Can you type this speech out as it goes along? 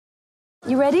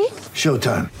You ready?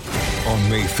 Showtime. On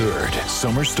May 3rd,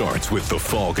 summer starts with The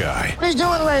Fall Guy. Let's do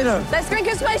it later. Let's drink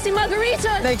a spicy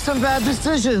margarita. Make some bad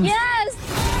decisions. Yes!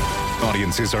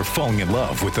 Audiences are falling in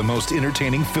love with the most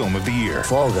entertaining film of the year.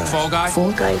 Fall Guy. Fall Guy?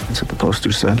 Fall guy. That's what the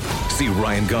poster said. See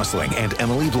Ryan Gosling and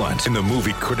Emily Blunt in the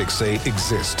movie critics say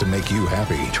exists to make you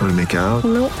happy. Trying to make it out?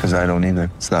 Nope. Because I don't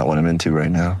either. It's not what I'm into right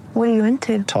now. What are you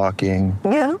into? Talking.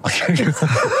 Yeah.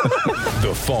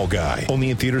 The Fall Guy.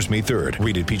 Only in theaters May 3rd.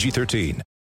 Rated PG-13.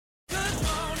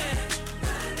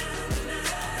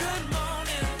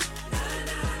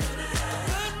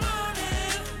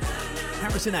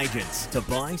 Harrison Agents. To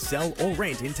buy, sell or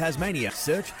rent in Tasmania,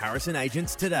 search Harrison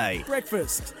Agents today.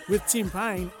 Breakfast with Tim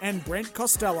Payne and Brent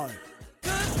Costello.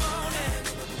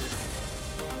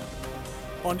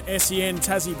 On SEN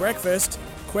Tassie Breakfast,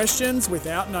 questions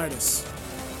without notice.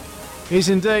 Yes,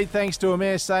 indeed. Thanks to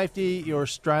Amare Safety, your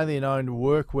Australian-owned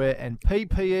workwear and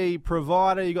PPE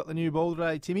provider. You got the new ball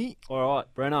today, Timmy. All right,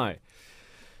 Breno.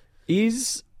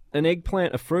 Is an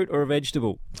eggplant a fruit or a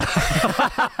vegetable?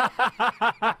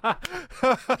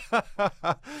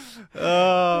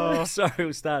 Oh, Sorry,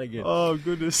 we'll start again. oh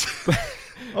goodness.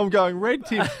 I'm going red,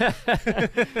 Tim.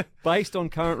 Based on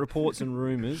current reports and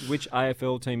rumours, which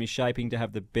AFL team is shaping to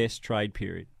have the best trade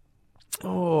period?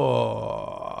 Well,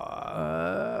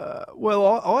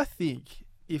 I think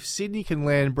if Sydney can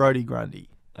land Brodie Grundy,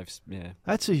 Yeah.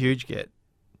 that's a huge get.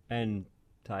 And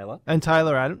Taylor. And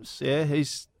Taylor Adams, yeah,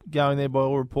 he's going there by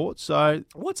all reports. So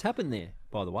What's happened there,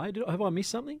 by the way? Have I missed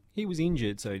something? He was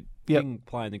injured, so Yep. didn't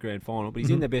play in the grand final, but he's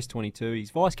in their best 22.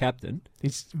 He's vice-captain.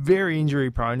 he's very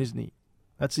injury-prone, isn't he?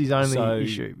 That's his only So-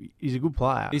 issue. He's a good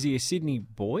player. Is he a Sydney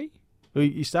boy? Well,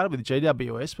 he started with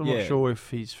GWS, but I'm Yeah. not sure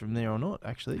if he's from there or not,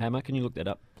 actually. Hammer, can you look that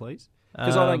up, please?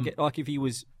 Because I don't get, like, if he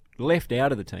was left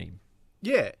out of the team,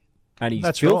 Yeah, and he's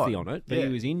That's filthy right. on it, but Yeah.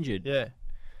 he was injured. yeah.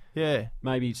 Yeah.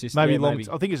 Maybe it's just Maybe yeah, long. maybe,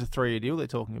 I think it's a 3-year deal they're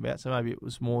talking about, so maybe it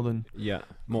was more than. yeah,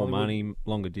 more Collingwood. money,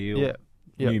 longer deal. Yeah.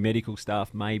 Yep. New medical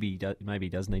staff. Maybe he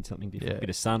does need something different. Yeah. Bit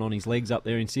of sun on his legs up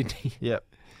there in Sydney. Yep.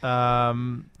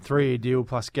 3-year deal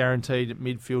plus guaranteed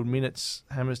midfield minutes.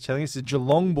 Hammer's telling us a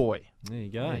Geelong boy. There you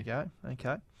go. There you go.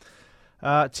 Okay.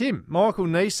 Tim, Michael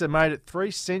Neser made it 3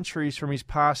 centuries from his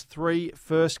past 3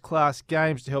 first-class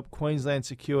games to help Queensland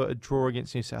secure a draw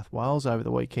against New South Wales over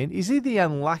the weekend. Is he the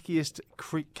unluckiest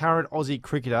current Aussie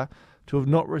cricketer to have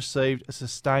not received a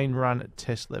sustained run at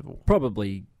Test level?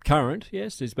 Probably current.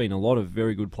 Yes, there's been a lot of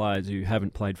very good players who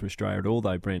haven't played for Australia at all,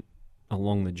 though, Brent,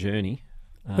 along the journey.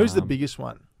 Who's the biggest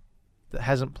one that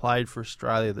hasn't played for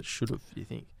Australia that should have, do you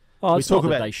think? Oh, We it's not talk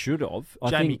that about they should have.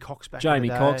 I Jamie think Cox back in Jamie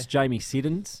the day. Cox, Jamie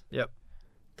Siddons. Yep.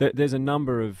 There's a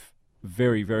number of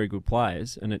very, very good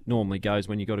players, and it normally goes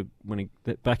when you got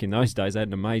back in those days they had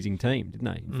an amazing team, didn't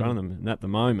they, in front of them? And at the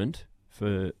moment,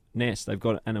 for Nest, they've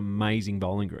got an amazing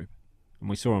bowling group, and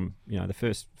we saw them. The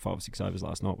first 5 or 6 overs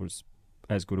last night was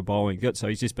as good a bowling. So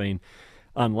he's just been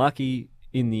unlucky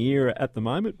in the era at the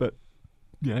moment, but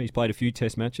he's played a few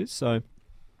Test matches, so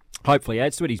hopefully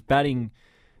adds to it. His batting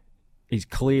is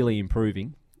clearly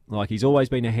improving. Like, he's always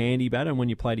been a handy batter, and when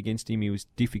you played against him, he was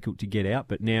difficult to get out,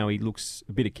 but now he looks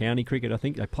a bit of county cricket, I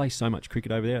think. They play so much cricket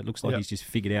over there. It looks like he's just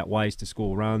figured out ways to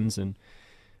score runs, and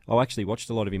I actually watched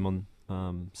a lot of him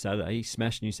on Saturday. He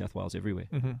smashed New South Wales everywhere.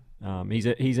 Mm-hmm.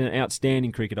 He's an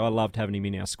outstanding cricketer. I loved having him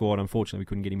in our squad. Unfortunately, we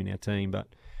couldn't get him in our team, but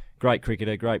great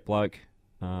cricketer, great bloke,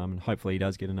 and hopefully he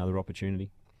does get another opportunity.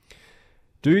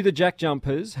 Do the Jack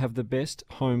Jumpers have the best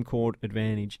home court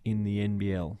advantage in the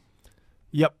NBL?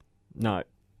 Yep. No.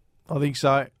 I think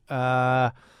so.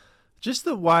 Just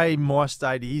the way my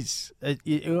state is,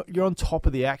 you're on top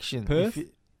of the action. Perth?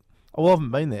 I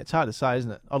haven't been there. It's hard to say,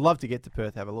 isn't it? I'd love to get to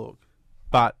Perth, have a look.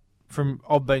 But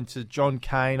I've been to John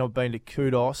Cain, I've been to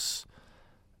Kudos,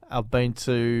 I've been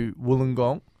to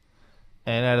Wollongong,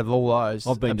 and out of all those,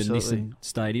 I've been absolutely. to Nissan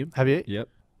Stadium. Have you? Yep.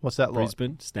 What's that like?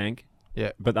 Brisbane, stank.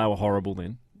 Yeah. But they were horrible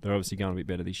then. They're obviously going a bit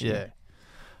better this year. Yeah.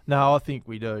 No, I think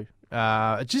we do.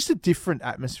 It's just a different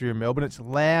atmosphere in Melbourne. It's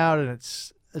loud and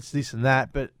it's this and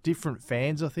that, but different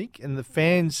fans, I think. And the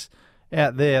fans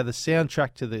out there, the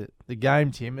soundtrack to the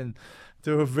game, Tim, and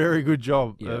do a very good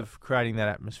job of creating that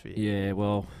atmosphere. Yeah,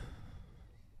 well,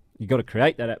 you got to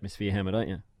create that atmosphere, Hammer, don't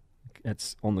you?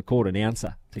 That's on the court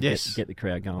announcer to get the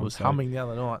crowd going. I was humming the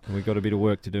other night. We've got a bit of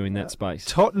work to do in that space.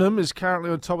 Tottenham is currently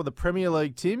on top of the Premier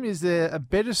League, Tim. Is there a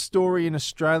better story in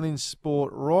Australian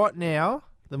sport right now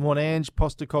than what Ange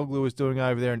Postecoglou is doing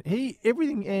over there? And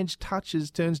everything Ange touches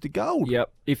turns to gold.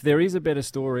 Yep. If there is a better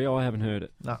story, I haven't heard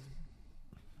it. No.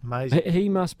 Amazing. He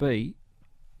must be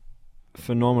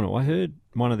phenomenal. I heard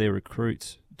one of their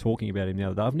recruits talking about him the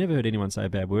other day. I've never heard anyone say a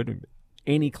bad word to him.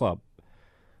 Any club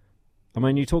I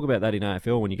mean, you talk about that in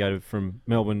AFL when you go from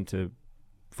Melbourne to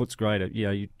Footscray.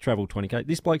 You travel 20k.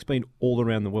 This bloke's been all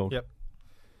around the world. Yep.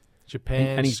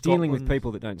 Japan, and he's Scotland. dealing with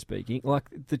people that don't speak English. Like,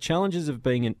 the challenges of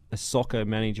being a soccer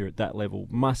manager at that level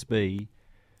must be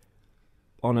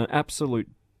on an absolute,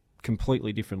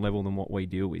 completely different level than what we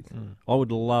deal with. I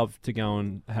would love to go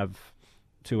and have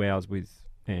 2 hours with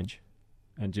Ange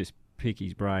and just pick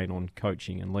his brain on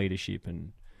coaching and leadership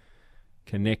and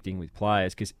connecting with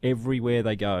players, because everywhere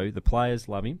they go, the players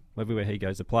love him. Everywhere he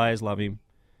goes, the players love him.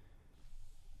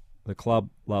 The club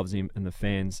loves him, and the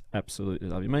fans absolutely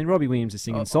love him. I mean, Robbie Williams is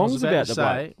singing songs about the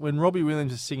bloke. When Robbie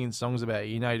Williams is singing songs about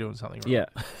you, you're doing something right. Yeah.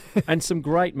 And some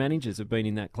great managers have been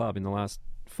in that club in the last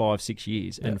 5-6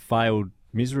 years and failed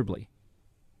miserably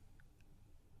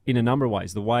in a number of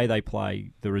ways. The way they play,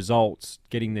 the results,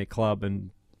 getting their club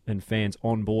and fans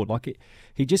on board.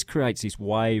 He just creates this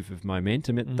wave of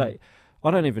momentum.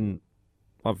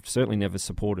 I've certainly never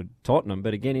supported Tottenham,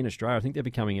 but again, in Australia, I think they're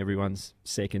becoming everyone's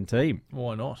second team.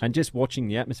 Why not? And just watching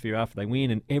the atmosphere after they win,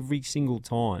 and every single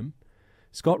time,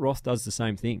 Scott Roth does the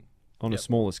same thing on a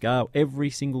smaller scale.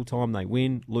 Every single time they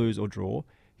win, lose or draw,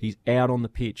 he's out on the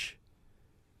pitch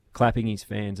clapping his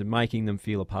fans and making them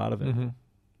feel a part of it. Mm-hmm.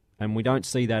 And we don't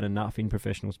see that enough in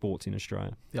professional sports in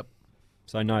Australia. Yep.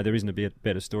 So, no, there isn't a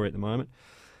better story at the moment.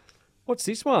 What's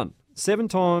this one?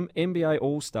 7-time NBA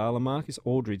All-Star LaMarcus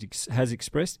Aldridge has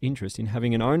expressed interest in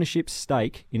having an ownership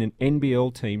stake in an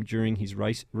NBL team during his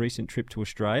recent trip to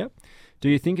Australia. Do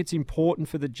you think it's important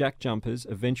for the Jack Jumpers'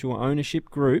 eventual ownership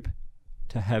group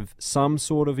to have some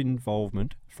sort of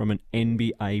involvement from an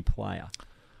NBA player?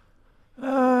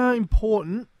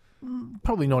 Important.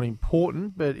 Probably not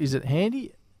important, but is it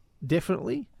handy?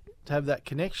 Definitely. To have that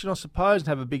connection, I suppose, and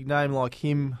have a big name like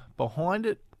him behind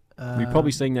it. You're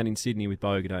probably seeing that in Sydney with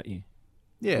Boga, don't you?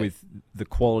 Yeah. With the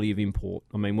quality of import.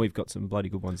 I mean, we've got some bloody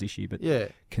good ones this year, but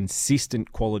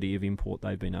consistent quality of import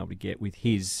they've been able to get with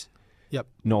his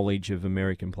knowledge of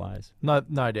American players. No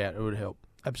doubt it would help.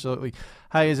 Absolutely.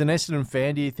 Hey, as an Essendon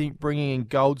fan, do you think bringing in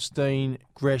Goldstein,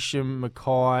 Gresham,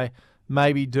 Mackay,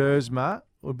 maybe Dersma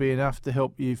would be enough to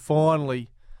help you finally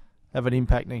have an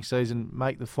impact next season,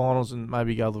 make the finals, and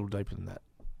maybe go a little deeper than that?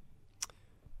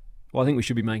 Well, I think we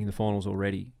should be making the finals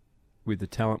already with the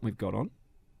talent we've got on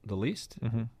the list.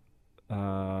 Mm-hmm.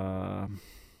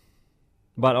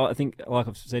 But I think, like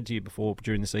I've said to you before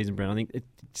during the season, Brown, I think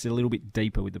it's a little bit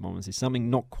deeper with the Bombers. There's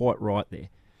something not quite right there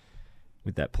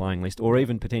with that playing list, or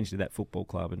even potentially that football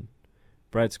club. And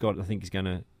Brad Scott, I think,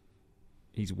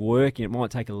 he's working. It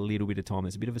might take a little bit of time.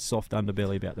 There's a bit of a soft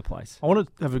underbelly about the place. I want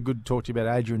to have a good talk to you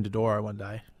about Adrian Dodoro one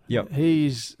day. Yeah.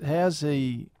 How's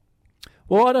he...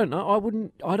 Well, I don't know.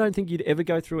 I don't think you'd ever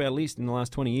go through our list in the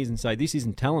last 20 years and say this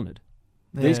isn't talented.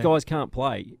 Yeah. These guys can't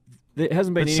play. There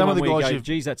hasn't been anyone where you go,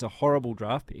 geez, that's a horrible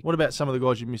draft pick. What about some of the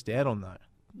guys you missed out on, though?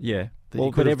 Yeah.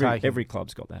 Well, but every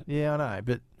club's got that. Yeah, I know,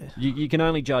 but... You can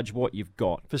only judge what you've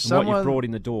got and what you've brought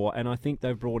in the door, and I think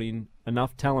they've brought in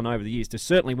enough talent over the years to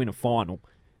certainly win a final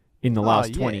in the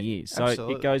last 20 years. So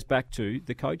absolutely. It goes back to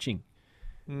the coaching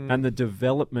and the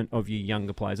development of your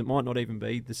younger players. It might not even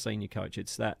be the senior coach.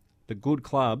 It's that. The good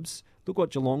clubs, look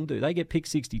what Geelong do. They get pick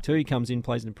 62. He comes in,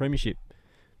 plays in the premiership,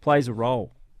 plays a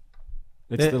role.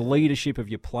 It's the leadership of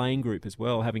your playing group as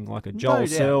well, having like a Joel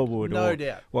Selwood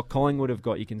or what Collingwood have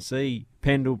got. You can see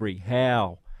Pendlebury,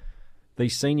 Howe,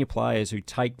 these senior players who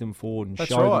take them forward and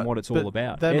show them what it's all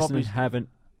about. Essendon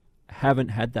haven't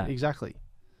had that. Exactly.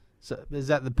 So is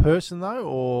that the person, though,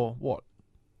 or what?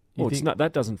 Well, it's not,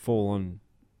 that doesn't fall on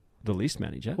the list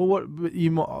manager. Well,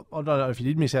 I don't know if you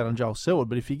did miss out on Joel Selwood,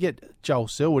 but if you get Joel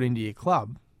Selwood into your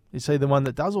club, is he the one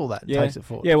that does all that and takes it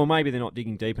forward? Yeah, well, maybe they're not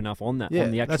digging deep enough on that,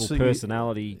 on the actual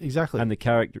personality and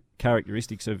the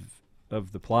characteristics of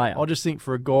the player. I just think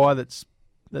for a guy that's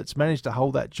managed to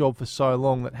hold that job for so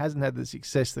long that hasn't had the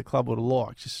success the club would have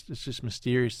liked, it's just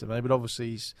mysterious to me. But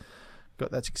obviously he's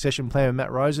got that succession plan with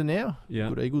Matt Rosen now. Yeah.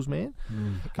 Good Eagles man.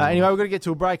 Anyway, we're going to get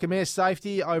to a break. Amir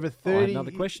Safety over 30.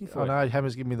 Another question for you. I know,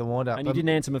 Hammer's giving me the wind up. And you didn't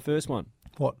answer my first one.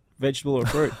 What? Vegetable or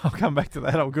fruit? I'll come back to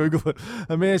that. I'll Google it.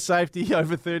 Amir Safety,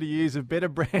 over 30 years of better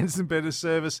brands and better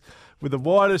service with the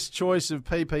widest choice of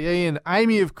PPE. And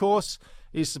Amy, of course,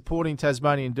 is supporting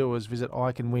Tasmanian doers. Visit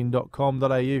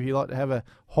iCanWin.com.au if you'd like to have a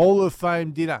Hall of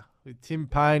Fame dinner with Tim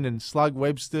Payne and Slug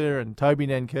Webster and Toby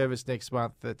Nankervis next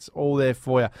month. That's all there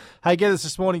for you. Hey, get us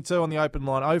this morning too on the open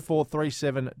line,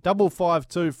 0437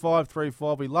 552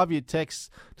 535. We love your texts.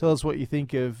 Tell us what you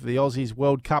think of the Aussies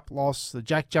World Cup loss, the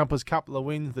Jack Jumpers couple of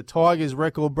wins, the Tigers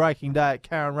record-breaking day at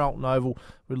Karen Rolton Oval.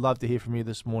 We'd love to hear from you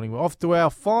this morning. We're off to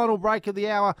our final break of the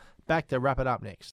hour. Back to wrap it up next.